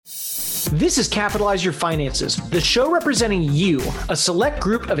This is Capitalize Your Finances, the show representing you, a select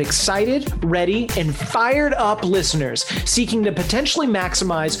group of excited, ready, and fired up listeners seeking to potentially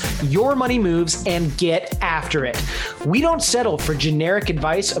maximize your money moves and get after it. We don't settle for generic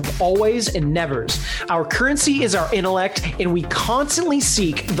advice of always and nevers. Our currency is our intellect, and we constantly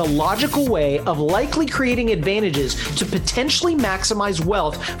seek the logical way of likely creating advantages to potentially maximize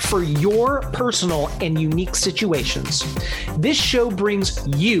wealth for your personal and unique situations. This show brings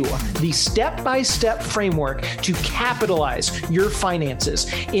you the step-by-step framework to capitalize your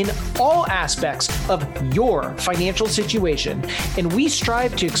finances in all aspects of your financial situation, and we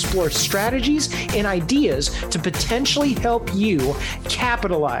strive to explore strategies and ideas to potentially help you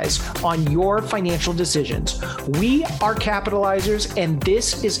capitalize on your financial decisions. We are capitalizers, and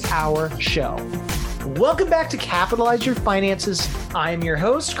this is our show. Welcome back to Capitalize Your Finances. I am your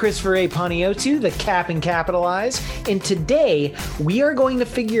host, Christopher A. Paniotu, the Cap and Capitalize, and today we are going to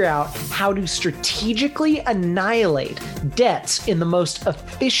figure out how to strategically annihilate debts in the most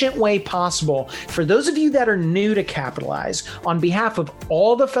efficient way possible. For those of you that are new to Capitalize, on behalf of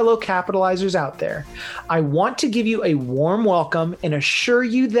all the fellow capitalizers out there, I want to give you a warm welcome and assure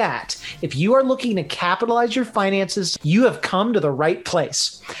you that if you are looking to capitalize your finances, you have come to the right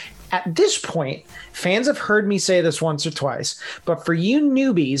place. At this point, fans have heard me say this once or twice, but for you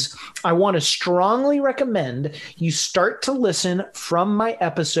newbies, I want to strongly recommend you start to listen from my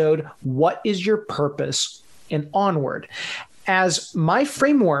episode, What is Your Purpose? And onward, as my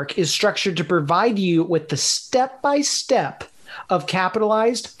framework is structured to provide you with the step-by-step of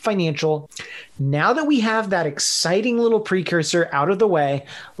capitalized financial. Now that we have that exciting little precursor out of the way,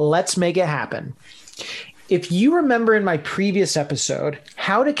 let's make it happen. If you remember in my previous episode,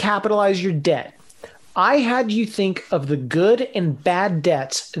 How to Capitalize Your Debt, I had you think of the good and bad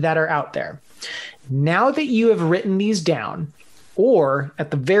debts that are out there. Now that you have written these down, or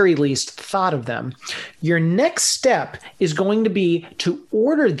at the very least thought of them, your next step is going to be to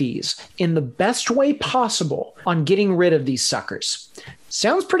order these in the best way possible on getting rid of these suckers.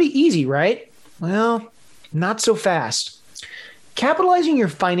 Sounds pretty easy, right? Well, not so fast. Capitalizing your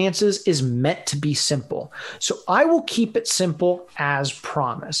finances is meant to be simple, so I will keep it simple as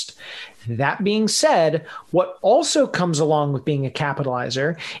promised. That being said, what also comes along with being a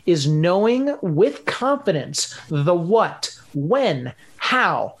capitalizer is knowing with confidence the what, when,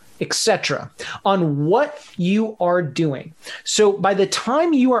 how, etc. on what you are doing. So by the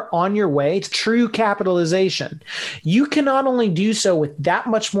time you are on your way to true capitalization, you can not only do so with that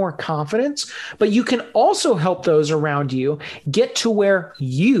much more confidence, but you can also help those around you get to where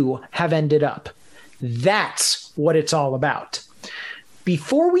you have ended up. That's what it's all about.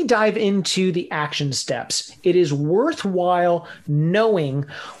 Before we dive into the action steps, it is worthwhile knowing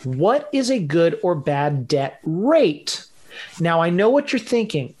what is a good or bad debt rate. Now, I know what you're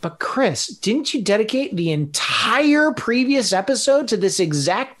thinking, but Chris, didn't you dedicate the entire previous episode to this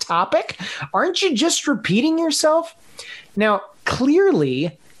exact topic? Aren't you just repeating yourself? Now,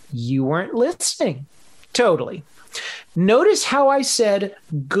 clearly, you weren't listening. Totally. Notice how I said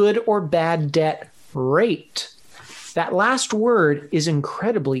good or bad debt rate. That last word is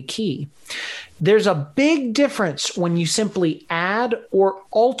incredibly key. There's a big difference when you simply add or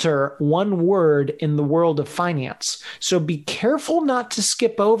alter one word in the world of finance. So be careful not to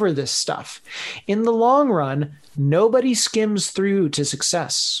skip over this stuff. In the long run, nobody skims through to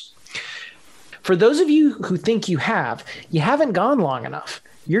success. For those of you who think you haven't gone long enough.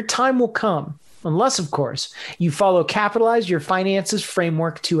 Your time will come, unless, of course, you follow Capitalize Your Finances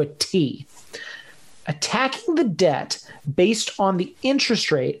framework to a T. Attacking the debt based on the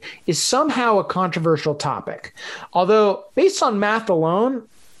interest rate is somehow a controversial topic. Although, based on math alone,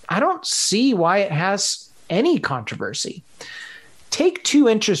 I don't see why it has any controversy. Take two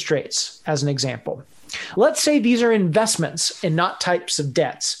interest rates as an example. Let's say these are investments and not types of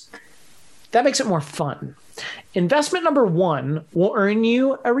debts. That makes it more fun. Investment number one will earn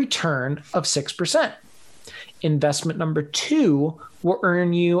you a return of 6%. Investment number two will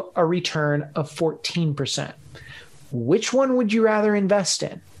earn you a return of 14%. Which one would you rather invest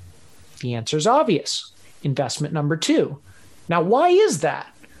in? The answer is obvious. Investment number two. Now, why is that?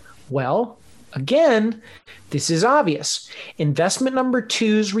 Well, again, this is obvious. Investment number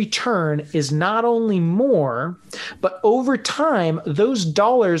two's return is not only more, but over time, those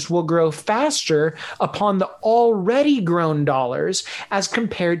dollars will grow faster upon the already grown dollars as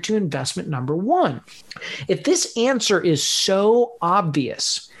compared to investment number one. If this answer is so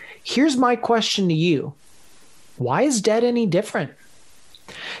obvious, here's my question to you. Why is debt any different?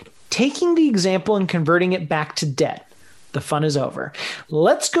 Taking the example and converting it back to debt, the fun is over.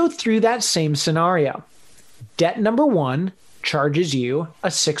 Let's go through that same scenario. Debt number one charges you a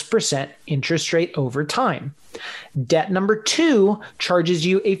 6% interest rate over time. Debt number 2 charges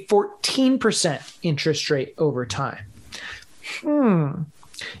you a 14% interest rate over time.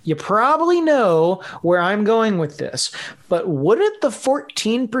 You probably know where I'm going with this, but wouldn't the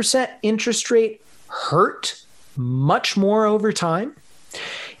 14% interest rate hurt much more over time?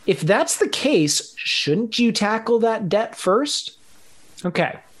 If that's the case, shouldn't you tackle that debt first?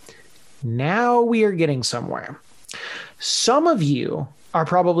 Okay, now we are getting somewhere. Some of you are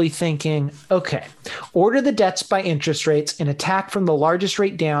probably thinking, okay, order the debts by interest rates and attack from the largest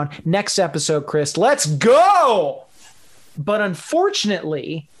rate down. Next episode, Chris, let's go! But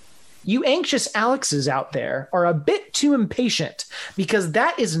unfortunately, you anxious Alexes out there are a bit too impatient because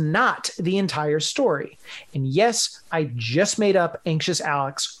that is not the entire story. And yes, I just made up anxious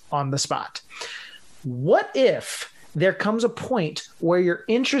Alex on the spot. What if there comes a point where your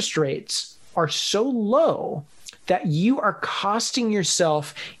interest rates are so low that you are costing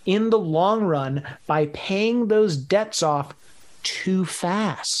yourself in the long run by paying those debts off too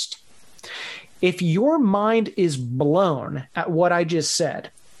fast? If your mind is blown at what I just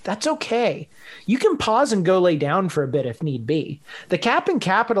said, that's okay. You can pause and go lay down for a bit if need be. The Cap and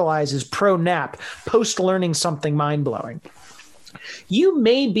Capitalize is pro nap, post learning something mind blowing. You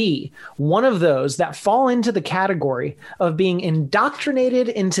may be one of those that fall into the category of being indoctrinated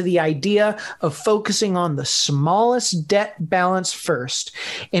into the idea of focusing on the smallest debt balance first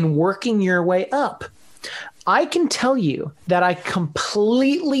and working your way up. I can tell you that I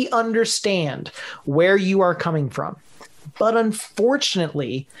completely understand where you are coming from. But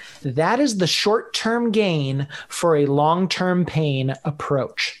unfortunately, that is the short-term gain for a long-term pain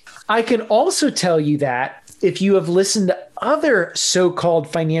approach. I can also tell you that if you have listened to other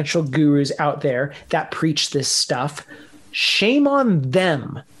so-called financial gurus out there that preach this stuff, shame on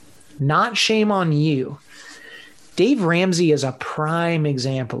them, not shame on you. Dave Ramsey is a prime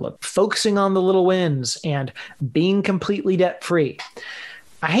example of focusing on the little wins and being completely debt-free.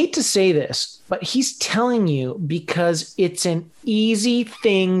 I hate to say this, but he's telling you because it's an easy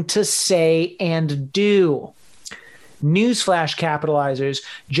thing to say and do. Newsflash, capitalizers,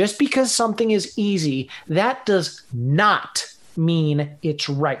 just because something is easy, that does not mean it's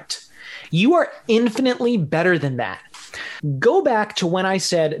right. You are infinitely better than that. Go back to when I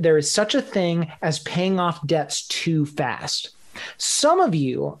said there is such a thing as paying off debts too fast. Some of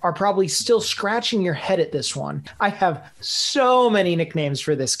you are probably still scratching your head at this one. I have so many nicknames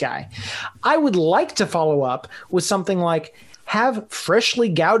for this guy. I would like to follow up with something like, have freshly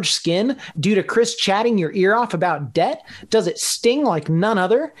gouged skin due to Chris chatting your ear off about debt? Does it sting like none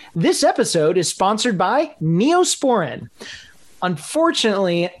other? This episode is sponsored by Neosporin.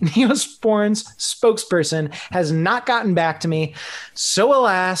 Unfortunately, Neosporin's spokesperson has not gotten back to me. So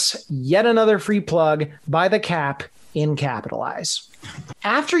alas, yet another free plug by the Cap in Capitalize.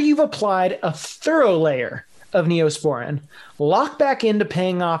 After you've applied a thorough layer of Neosporin, lock back into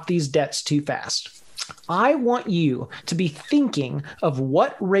paying off these debts too fast. I want you to be thinking of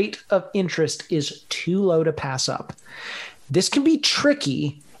what rate of interest is too low to pass up. This can be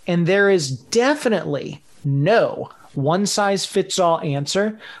tricky, and there is definitely no one-size-fits-all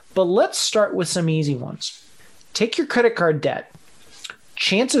answer, but let's start with some easy ones. Take your credit card debt.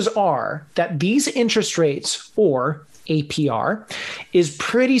 Chances are that these interest rates, or APR, is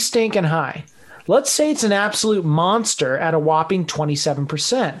pretty stinking high. Let's say it's an absolute monster at a whopping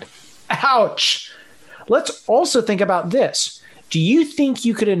 27%. Ouch! Let's also think about this. Do you think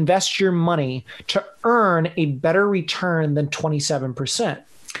you could invest your money to earn a better return than 27%?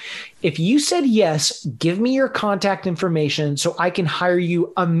 If you said yes, give me your contact information so I can hire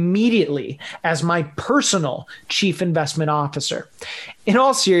you immediately as my personal chief investment officer. In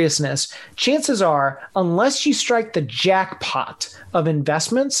all seriousness, chances are, unless you strike the jackpot of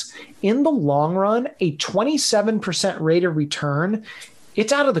investments, in the long run, a 27% rate of return,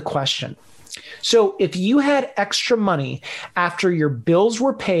 it's out of the question. So if you had extra money after your bills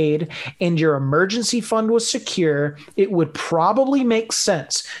were paid and your emergency fund was secure, it would probably make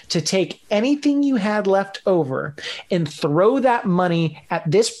sense to take anything you had left over and throw that money at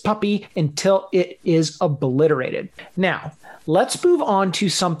this puppy until it is obliterated. Now, let's move on to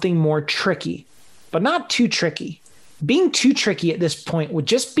something more tricky, but not too tricky. Being too tricky at this point would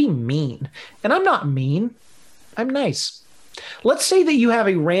just be mean. And I'm not mean. I'm nice. Let's say that you have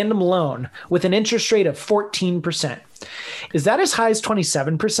a random loan with an interest rate of 14%. Is that as high as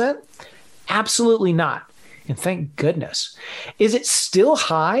 27%? Absolutely not. And thank goodness. Is it still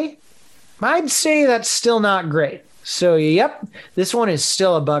high? I'd say that's still not great. So yep, this one is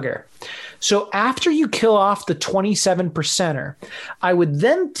still a bugger. So after you kill off the 27%er, I would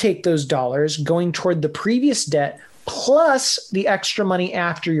then take those dollars going toward the previous debt plus the extra money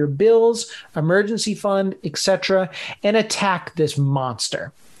after your bills, emergency fund, etc., and attack this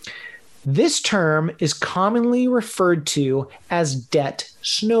monster. This term is commonly referred to as debt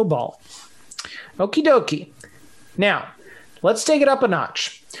snowball. Okie dokie. Now, let's take it up a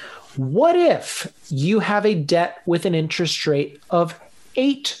notch. What if you have a debt with an interest rate of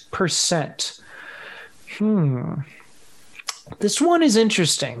 8%? This one is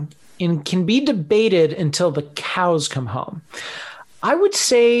interesting and can be debated until the cows come home. I would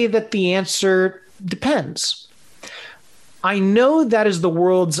say that the answer depends. I know that is the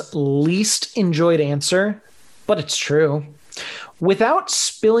world's least enjoyed answer, but it's true. Without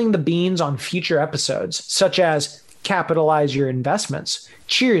spilling the beans on future episodes, such as capitalize your investments,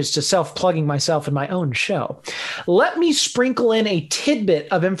 cheers to self-plugging myself in my own show, let me sprinkle in a tidbit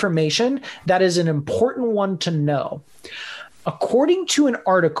of information that is an important one to know. According to an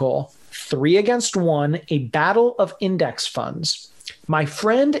article, 3 Against 1, A Battle of Index Funds, my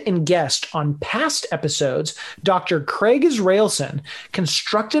friend and guest on past episodes, Dr. Craig Israelson,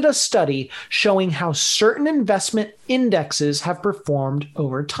 constructed a study showing how certain investment indexes have performed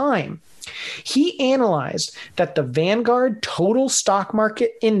over time. He analyzed that the Vanguard Total Stock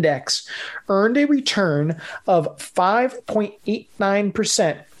Market Index earned a return of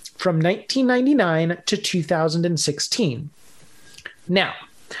 5.89% from 1999 to 2016. Now,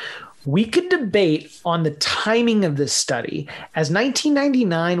 we could debate on the timing of this study, as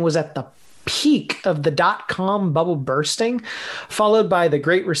 1999 was at the peak of the dot-com bubble bursting, followed by the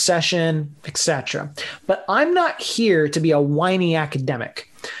Great Recession, etc. But I'm not here to be a whiny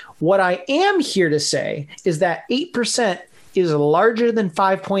academic. What I am here to say is that 8% is larger than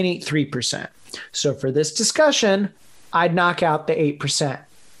 5.83%. So for this discussion, I'd knock out the 8%.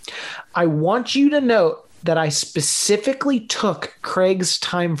 I want you to note that I specifically took Craig's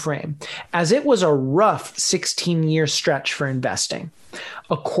time frame, as it was a rough 16-year stretch for investing.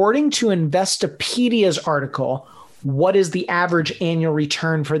 According to Investopedia's article, What is the Average Annual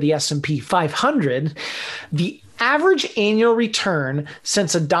Return for the S&P 500? The average annual return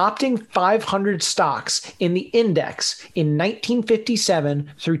since adopting 500 stocks in the index in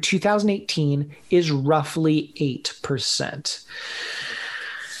 1957 through 2018 is roughly 8%.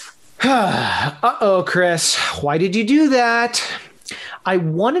 Uh-oh, Chris, why did you do that? I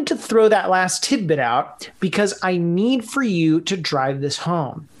wanted to throw that last tidbit out because I need for you to drive this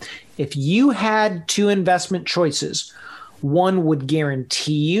home. If you had 2 investment choices, one would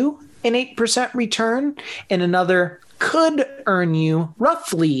guarantee you an 8% return and another could earn you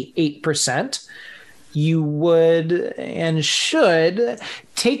roughly 8%, you would and should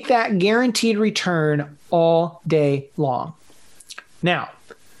take that guaranteed return all day long. Now,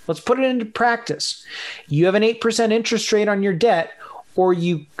 let's put it into practice. You have an 8% interest rate on your debt, or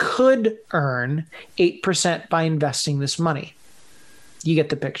you could earn 8% by investing this money. You get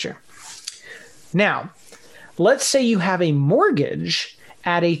the picture. Now, let's say you have a mortgage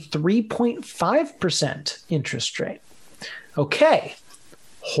at a 3.5% interest rate. Okay,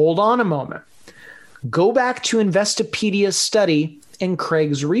 hold on a moment. Go back to Investopedia's study and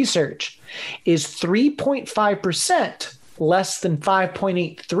Craig's research. Is 3.5% less than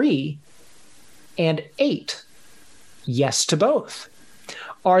 5.83 and 8? Yes to both.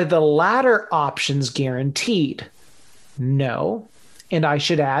 Are the latter options guaranteed? No. And I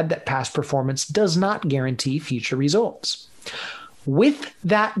should add that past performance does not guarantee future results. With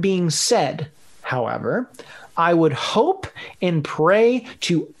that being said, however, I would hope and pray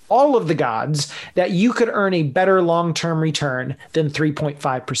to all of the gods that you could earn a better long-term return than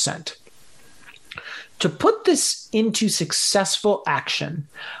 3.5%. To put this into successful action,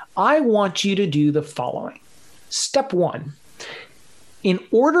 I want you to do the following. Step 1. In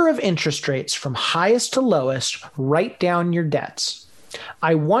order of interest rates from highest to lowest, write down your debts.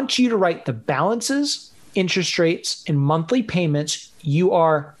 I want you to write the balances, interest rates, and monthly payments you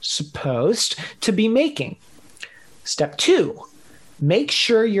are supposed to be making. Step 2, make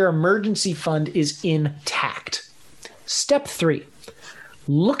sure your emergency fund is intact. Step 3,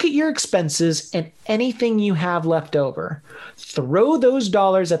 look at your expenses and anything you have left over. Throw those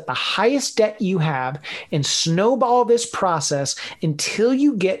dollars at the highest debt you have and snowball this process until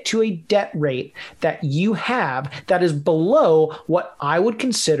you get to a debt rate that you have that is below what I would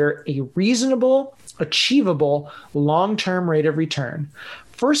consider a reasonable, achievable, long-term rate of return.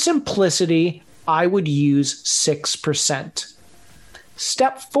 For simplicity, I would use 6%.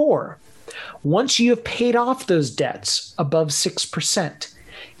 Step 4, once you have paid off those debts above 6%,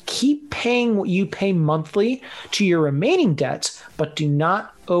 keep paying what you pay monthly to your remaining debts, but do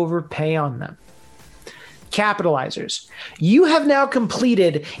not overpay on them. capitalizers, you have now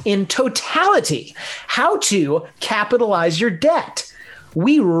completed in totality how to capitalize your debt.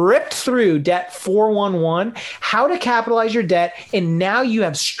 We ripped through Debt 411, how to capitalize your debt, and now you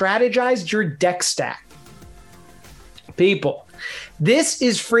have strategized your deck stack. People, this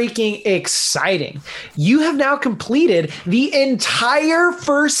is freaking exciting. You have now completed the entire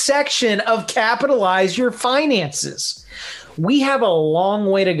first section of Capitalize Your Finances. We have a long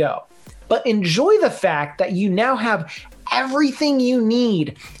way to go, but enjoy the fact that you now have everything you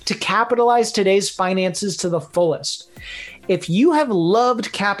need to capitalize today's finances to the fullest. If you have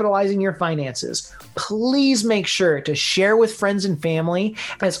loved capitalizing your finances, please make sure to share with friends and family,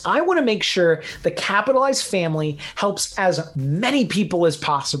 as I want to make sure the Capitalize family helps as many people as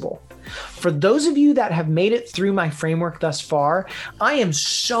possible. For those of you that have made it through my framework thus far, I am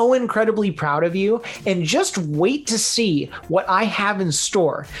so incredibly proud of you, and just wait to see what I have in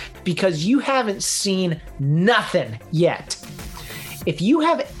store, because you haven't seen nothing yet. If you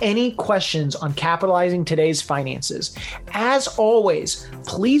have any questions on capitalizing today's finances, as always,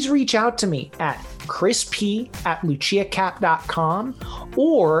 please reach out to me at chrisp@luciacap.com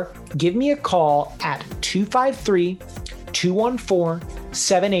or give me a call at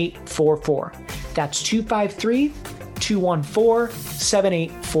 253-214-7844. That's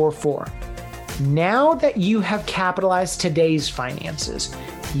 253-214-7844. Now that you have capitalized today's finances,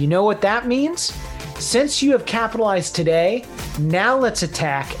 you know what that means? Since you have capitalized today, now let's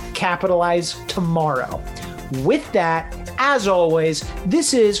attack Capitalize tomorrow. With that, as always,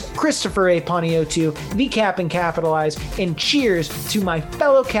 this is Christopher A. Paniotu, the Cap and Capitalize, and cheers to my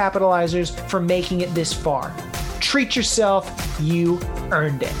fellow capitalizers for making it this far. Treat yourself, you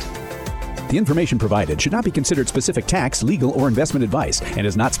earned it. The information provided should not be considered specific tax, legal, or investment advice and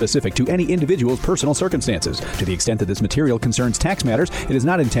is not specific to any individual's personal circumstances. To the extent that this material concerns tax matters, it is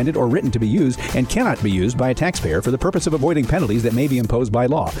not intended or written to be used and cannot be used by a taxpayer for the purpose of avoiding penalties that may be imposed by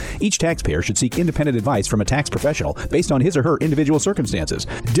law. Each taxpayer should seek independent advice from a tax professional based on his or her individual circumstances.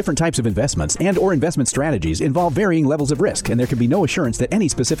 Different types of investments and or investment strategies involve varying levels of risk, and there can be no assurance that any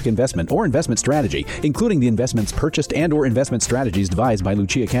specific investment or investment strategy, including the investments purchased and or investment strategies devised by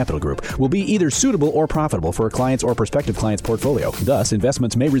Lucia Capital Group, will be either suitable or profitable for a client's or prospective client's portfolio. Thus,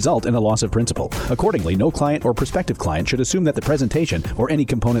 investments may result in a loss of principal. Accordingly, no client or prospective client should assume that the presentation or any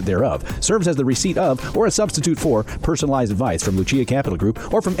component thereof serves as the receipt of or a substitute for personalized advice from Lucia Capital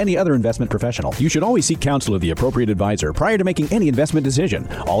Group or from any other investment professional. You should always seek counsel of the appropriate advisor prior to making any investment decision.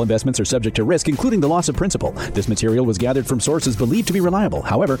 All investments are subject to risk, including the loss of principal. This material was gathered from sources believed to be reliable.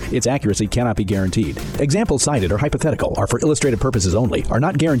 However, its accuracy cannot be guaranteed. Examples cited are hypothetical, are for illustrative purposes only, are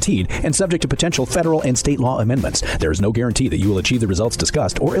not guaranteed, and subject to potential federal and state law amendments. There is no guarantee that you will achieve the results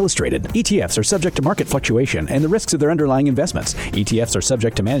discussed or illustrated. ETFs are subject to market fluctuation and the risks of their underlying investments. ETFs are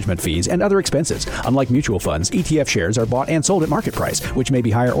subject to management fees and other expenses. Unlike mutual funds, ETF shares are bought and sold at market price, which may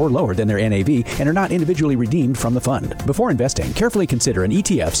be higher or lower than their NAV and are not individually redeemed from the fund. Before investing, carefully consider an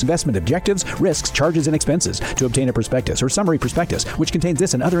ETF's investment objectives, risks, charges, and expenses. To obtain a prospectus or summary prospectus, which contains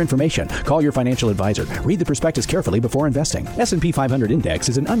this and other information, call your financial advisor. Read the prospectus carefully before investing. S&P 500 Index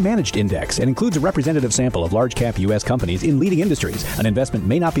is an unmanaged index and includes a representative sample of large-cap U.S. companies in leading industries. An investment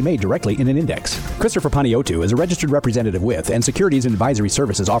may not be made directly in an index. Christopher Paniotu is a registered representative with and securities and advisory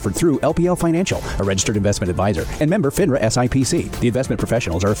services offered through LPL Financial, a registered investment advisor, and member FINRA SIPC. The investment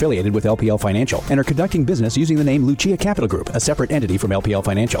professionals are affiliated with LPL Financial and are conducting business using the name Lucia Capital Group, a separate entity from LPL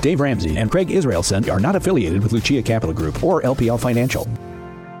Financial. Dave Ramsey and Craig Israelson are not affiliated with Lucia Capital Group or LPL Financial.